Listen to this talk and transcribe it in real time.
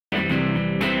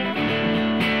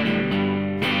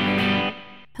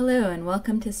Hello and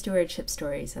welcome to Stewardship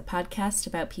Stories, a podcast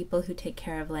about people who take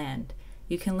care of land.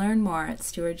 You can learn more at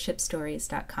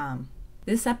stewardshipstories.com.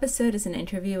 This episode is an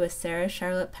interview with Sarah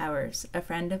Charlop-Powers, a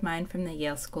friend of mine from the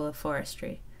Yale School of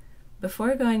Forestry.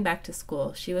 Before going back to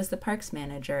school, she was the parks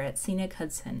manager at Scenic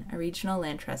Hudson, a regional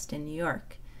land trust in New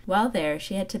York. While there,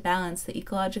 she had to balance the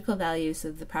ecological values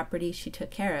of the property she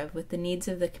took care of with the needs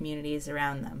of the communities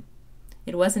around them.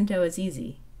 It wasn't always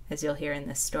easy, as you'll hear in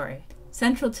this story.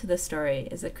 Central to the story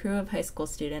is a crew of high school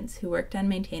students who worked on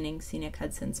maintaining Scenic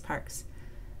Hudson's parks.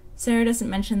 Sarah doesn't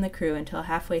mention the crew until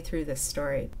halfway through this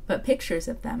story, but pictures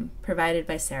of them, provided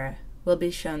by Sarah, will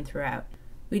be shown throughout.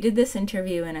 We did this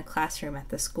interview in a classroom at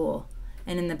the school,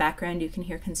 and in the background you can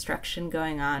hear construction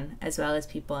going on, as well as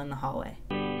people in the hallway.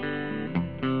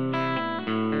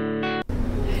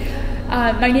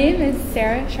 My name is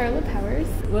Sarah Charlop-Powers.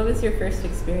 What was your first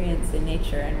experience in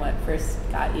nature and what first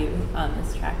got you on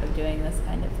this track of doing this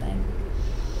kind of thing?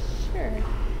 Sure.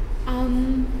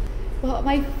 Well,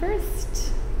 my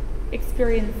first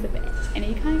experience of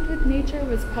any kind with nature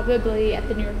was probably at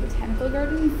the New York Botanical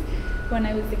Gardens. When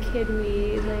I was a kid,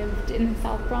 we lived in the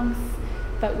South Bronx,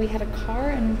 but we had a car,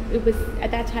 and it was,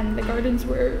 at that time, the gardens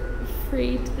were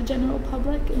free to the general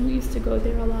public, and we used to go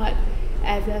there a lot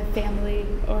as a family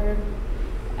or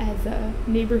as a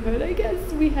neighborhood, I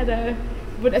guess. We had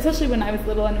but especially when I was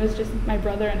little and it was just my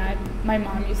brother and I, my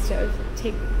mom used to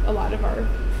take a lot of our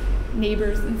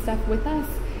neighbors and stuff with us.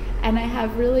 And I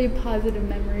have really positive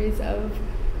memories of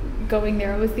going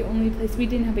there. It was the only place, we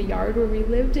didn't have a yard where we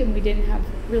lived and we didn't have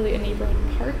really a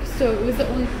neighborhood park. So it was the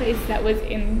only place that was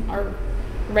in our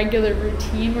regular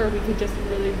routine where we could just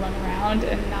really run around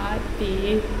and not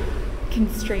be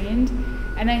constrained.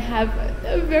 And I have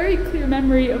a very clear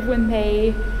memory of when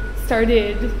they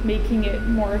started making it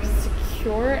more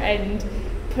secure and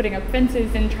putting up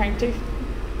fences and trying to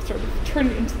sort of turn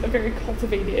it into the very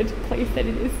cultivated place that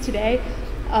it is today,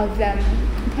 of them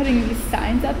putting these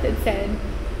signs up that said,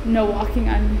 "No walking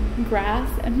on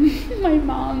grass," and my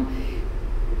mom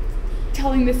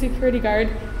telling the security guard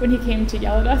when he came to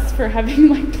yell at us for having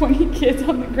like 20 kids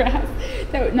on the grass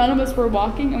that none of us were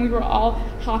walking, and we were all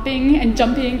hopping and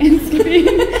jumping and skipping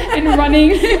and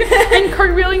running and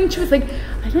cartwheeling. She was like,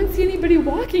 "I don't see anybody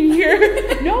walking here.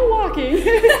 No walking.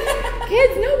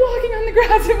 Kids, no walking on the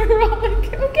grass." And we were all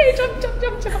like, "Okay, jump, jump,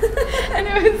 jump, jump." And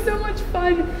it was so much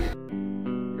fun.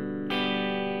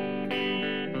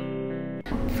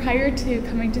 Prior to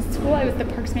coming to school, I was the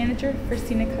parks manager for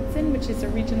Scenic Hudson, which is a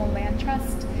regional land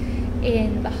trust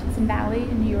in the Hudson Valley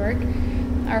in New York.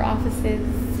 Our offices,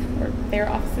 or their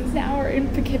offices now, are in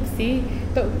Poughkeepsie,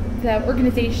 but the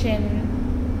organization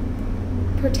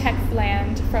protects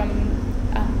land from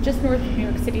just north of New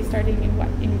York City, starting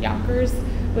in Yonkers,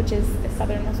 which is the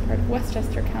southernmost part of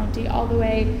Westchester County, all the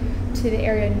way to the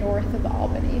area north of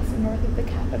Albany, so north of the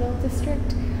Capital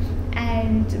District.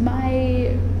 And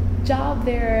my job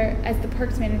there as the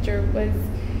parks manager was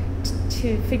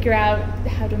to figure out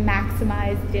how to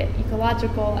maximize the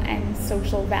ecological and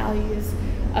social values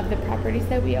of the properties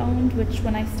that we owned, which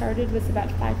when I started was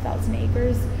about 5,000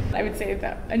 acres. I would say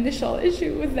the initial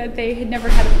issue was that they had never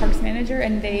had a parks manager,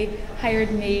 and they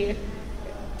hired me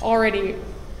already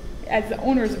as the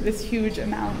owners of this huge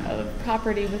amount of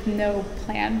property with no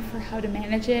plan for how to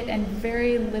manage it and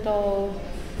very little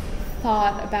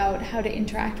thought about how to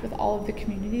interact with all of the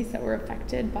communities that were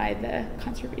affected by the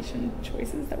conservation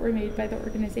choices that were made by the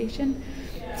organization.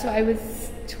 So I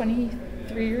was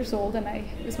 23 years old, and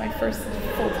it was my first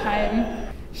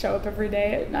full-time show up every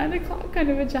day at 9 o'clock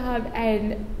kind of a job,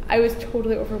 and I was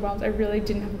totally overwhelmed. I really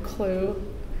didn't have a clue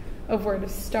of where to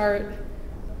start.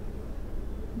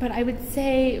 But I would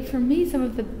say for me, some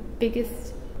of the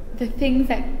things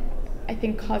that I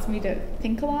think caused me to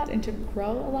think a lot and to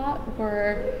grow a lot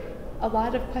were a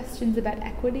lot of questions about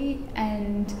equity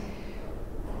and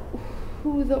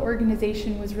who the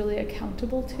organization was really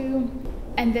accountable to.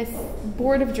 And this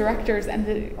board of directors and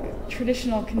the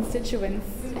traditional constituents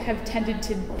have tended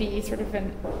to be sort of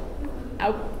an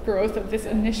outgrowth of this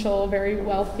initial very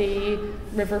wealthy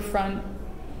riverfront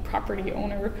property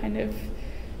owner kind of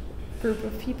group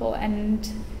of people.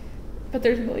 But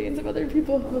there's millions of other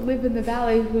people who live in the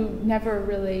valley who never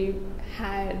really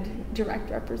had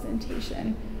direct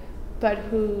representation, but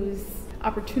whose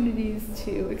opportunities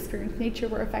to experience nature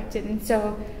were affected. And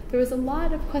so there was a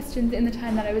lot of questions in the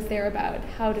time that I was there about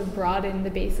how to broaden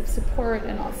the base of support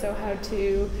and also how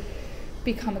to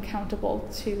become accountable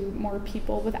to more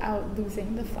people without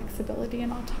losing the flexibility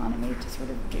and autonomy to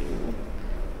sort of do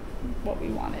what we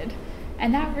wanted.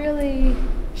 And that really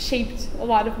shaped a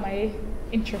lot of my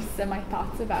interests and my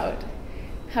thoughts about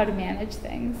how to manage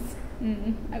things.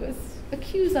 I was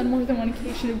accused on more than one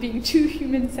occasion of being too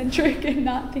human-centric and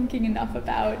not thinking enough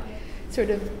about sort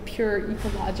of pure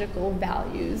ecological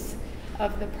values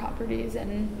of the properties.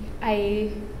 And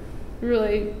I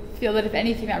really feel that, if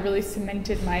anything, that really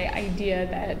cemented my idea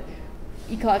that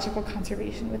ecological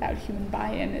conservation without human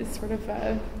buy-in is sort of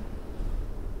a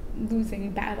losing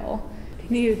battle.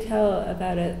 Can you tell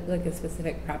about a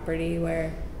specific property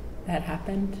where that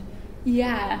happened?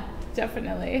 Yeah,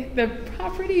 definitely. The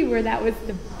property where that was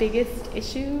the biggest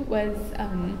issue was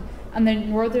on the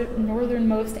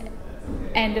northernmost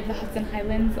end of the Hudson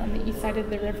Highlands, on the east side of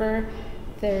the river.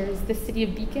 There's the city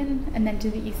of Beacon, and then to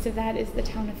the east of that is the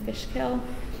town of Fishkill.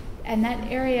 And that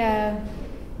area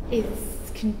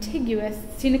is contiguous.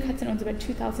 Scenic Hudson owns about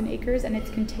 2,000 acres, and it's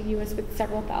contiguous with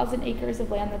several thousand acres of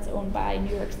land that's owned by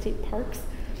New York State Parks.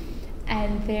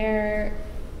 And there,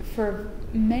 for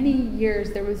many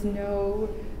years, there was no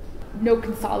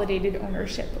consolidated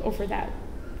ownership over that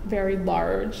very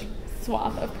large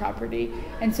swath of property.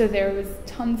 And so there was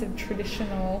tons of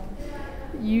traditional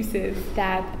uses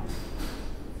that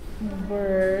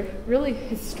were really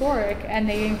historic, and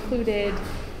they included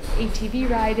ATV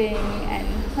riding and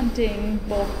hunting,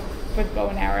 both with bow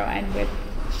and arrow and with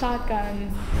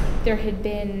shotguns. There had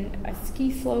been a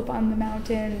ski slope on the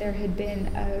mountain. There had been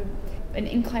an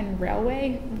incline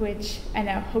railway, and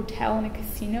a hotel and a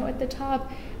casino at the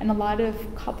top. And a lot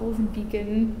of couples in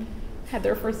Beacon had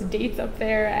their first dates up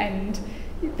there. And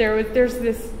there's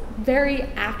this very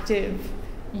active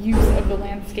use of the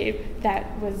landscape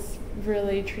that was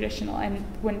really traditional. And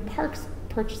when parks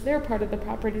purchased their part of the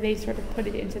property, they sort of put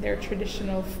it into their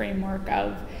traditional framework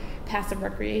of passive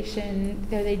recreation.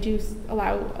 There they do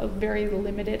allow a very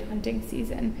limited hunting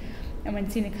season. And when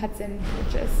Scenic Hudson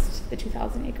purchased the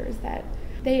 2,000 acres that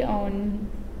they own,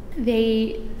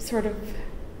 they sort of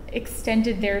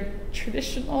extended their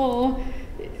traditional,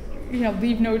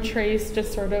 leave no trace,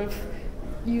 just sort of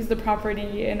use the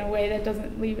property in a way that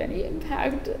doesn't leave any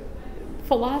impact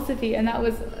philosophy. And that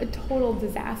was a total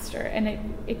disaster.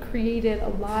 And it created a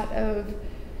lot of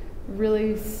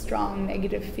really strong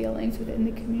negative feelings within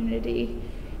the community.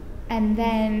 And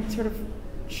then sort of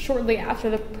shortly after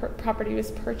the property was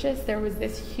purchased, there was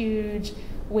this huge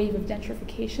wave of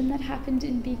gentrification that happened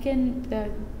in Beacon.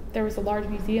 There was a large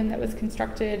museum that was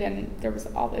constructed, and there was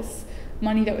all this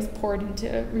money that was poured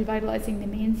into revitalizing the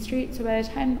main street. So by the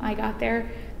time I got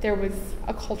there, there was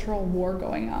a cultural war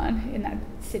going on in that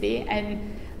city,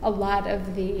 and a lot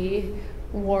of the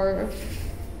war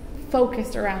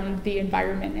focused around the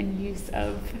environment and use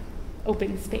of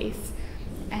open space.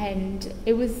 And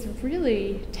it was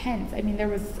really tense. I mean, there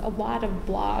was a lot of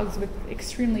blogs with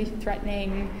extremely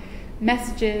threatening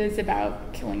messages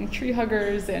about killing tree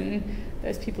huggers, and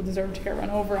those people deserve to get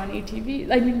run over on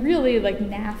ATV. I mean, really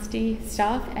nasty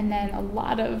stuff. And then a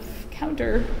lot of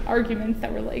counter arguments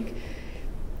that were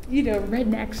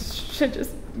rednecks should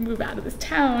just move out of this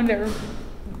town. They're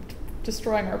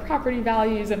destroying our property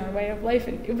values and our way of life.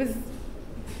 And it was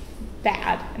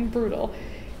bad and brutal.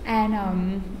 And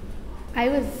I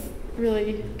was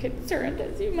really concerned,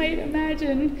 as you might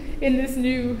imagine, in this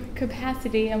new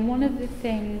capacity. And one of the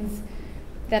things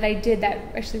that I did that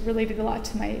actually related a lot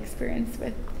to my experience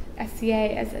with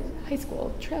SCA as a high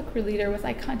school trail crew leader was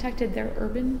I contacted their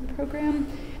urban program,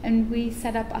 and we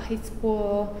set up a high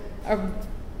school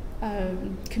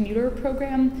commuter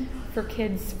program for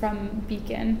kids from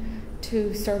Beacon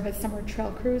to serve as summer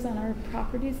trail crews on our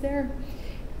properties there.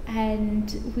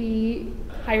 And we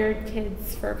hired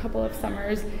kids for a couple of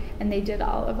summers, and they did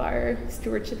all of our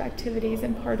stewardship activities,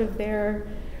 and part of their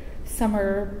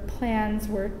summer plans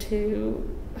were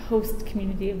to host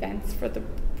community events for the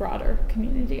broader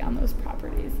community on those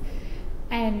properties.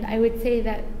 And I would say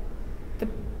that the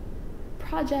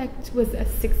project was a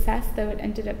success, though it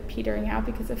ended up petering out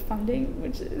because of funding,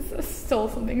 which is still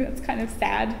something that's kind of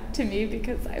sad to me,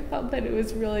 because I felt that it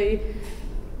was really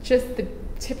just the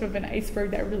tip of an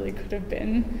iceberg that really could have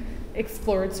been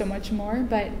explored so much more.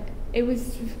 But it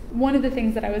was one of the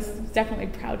things that I was definitely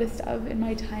proudest of in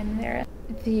my time there.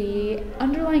 The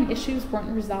underlying issues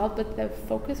weren't resolved, but the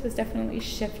focus was definitely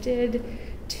shifted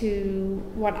to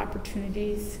what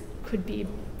opportunities could be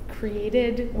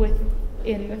created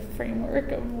within the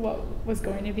framework of what was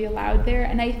going to be allowed there.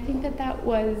 And I think that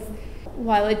was,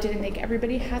 while it didn't make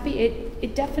everybody happy,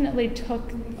 it definitely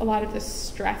took a lot of the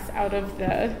stress out of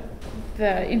the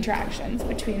interactions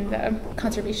between the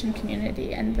conservation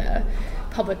community and the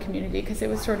public community, because it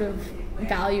was sort of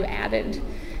value added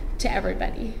to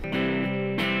everybody.